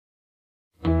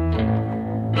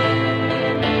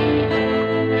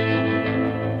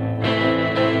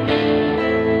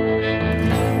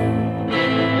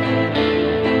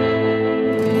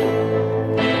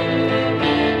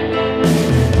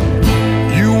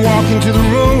walk into the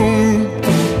room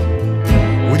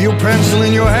with your pencil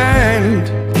in your hand.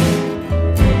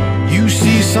 You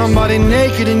see somebody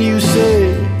naked and you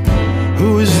say,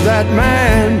 who is that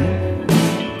man?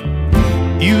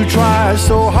 You try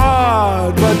so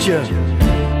hard, but you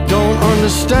don't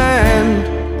understand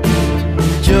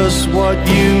just what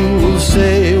you will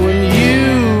say when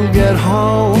you get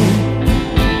home.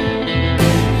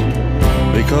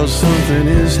 Because something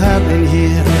is happening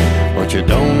here, but you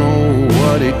don't know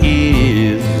what it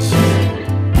is.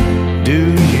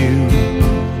 Do you,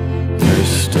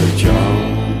 Mr.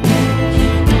 Jones?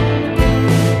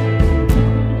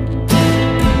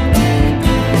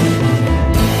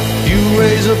 You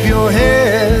raise up your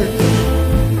head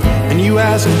and you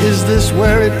ask, is this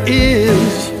where it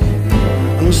is?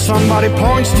 And somebody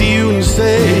points to you and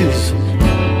says,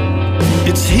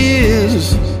 it's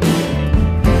his.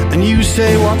 And you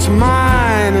say, what's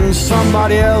mine? And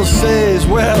somebody else says,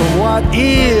 well, what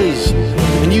is?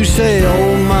 And you say,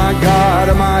 oh my God,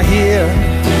 am I here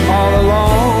all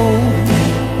alone?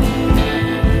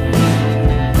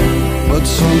 But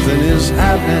something is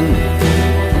happening,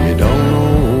 you don't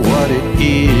know what it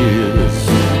is.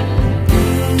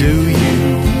 Do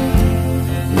you,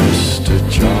 Mr.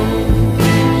 Jones?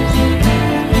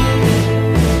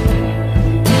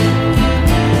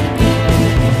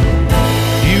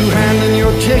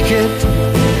 Ticket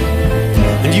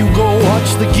and you go watch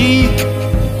the geek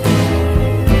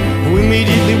who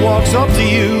immediately walks up to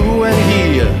you and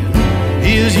he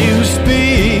hears you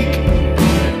speak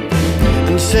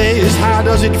and says, how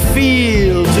does it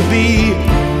feel to be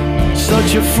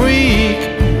such a freak?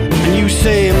 And you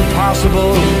say,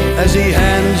 impossible, as he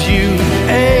hands you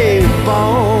a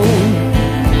bone.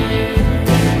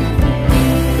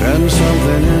 And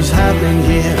something is happening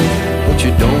here, but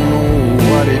you don't know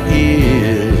what it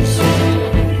is.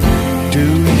 Do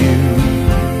you,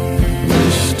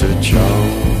 Mr.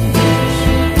 Jones?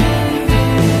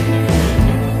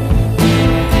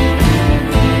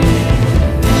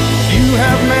 You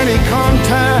have many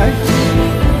contacts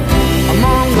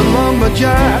among the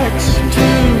lumberjacks to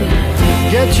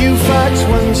get you facts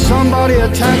when somebody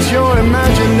attacks your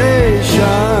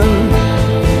imagination.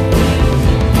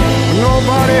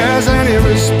 Nobody has any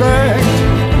respect.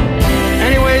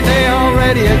 Anyway, they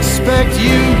already expect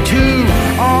you to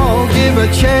all give a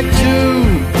check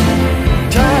to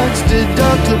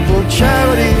tax-deductible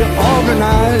charity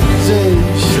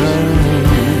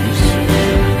organizations.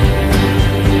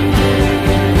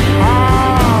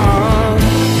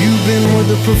 You've been with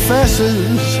the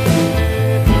professors,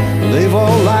 they've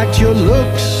all liked your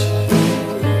looks.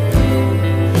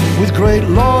 With great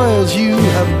lawyers you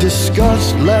have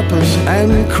discussed lepers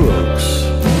and crooks.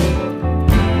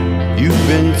 You've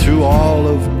been through all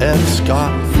of F.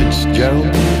 Scott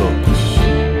Fitzgerald's books.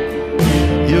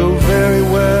 You're very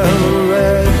well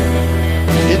read,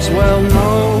 it's well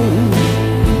known.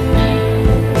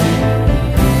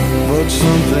 But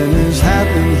something is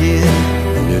happening here,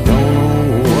 and you don't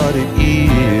know what it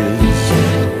is.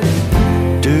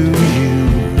 Do you,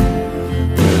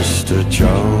 Mr.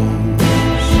 Jones?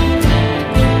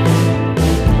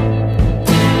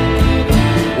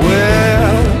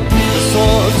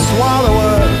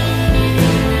 Swallower,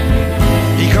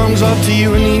 he comes up to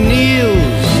you and he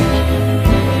kneels.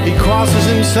 He crosses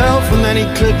himself and then he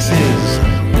clicks his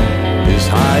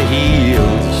high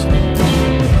heels.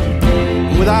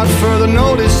 Without further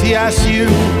notice he asks you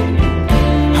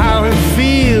how it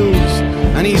feels,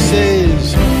 and he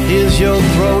says, here's your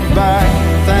throat back,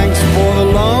 thanks for the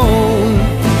loan.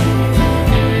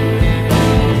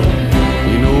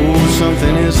 You know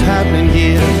something is happening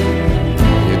here,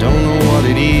 don't know what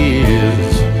it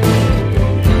is.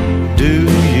 Do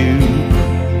you,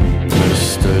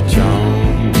 Mr.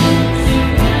 Jones?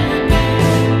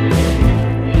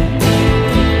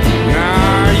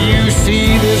 Now you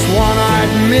see this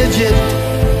one-eyed midget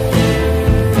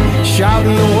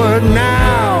shouting the word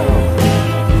now,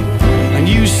 and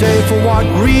you say, for what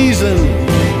reason?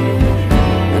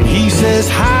 And he says,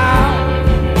 how?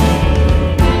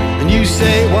 And you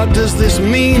say, what does this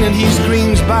mean? And he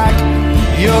screams back,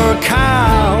 you're a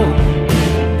cow.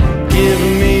 Give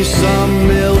me some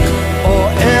milk or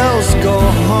else go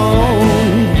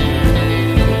home.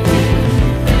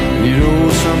 You know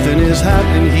something is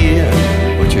happening here,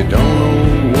 but you don't know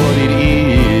what it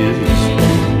is.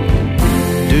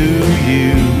 Do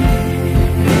you,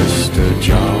 Mr.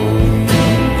 Jones?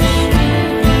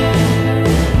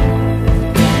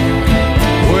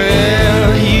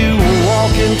 Well, you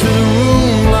walk into the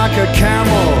room like a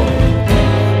camel,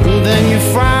 and then you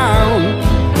frown.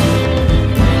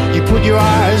 You put your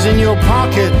eyes in your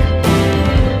pocket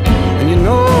and your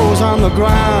nose on the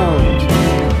ground.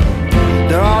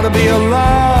 ought to be a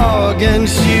law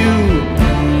against you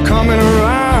coming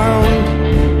around.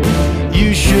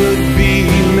 You should be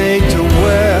made to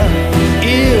wear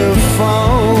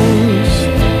earphones,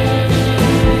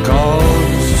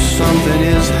 'cause something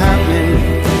is happening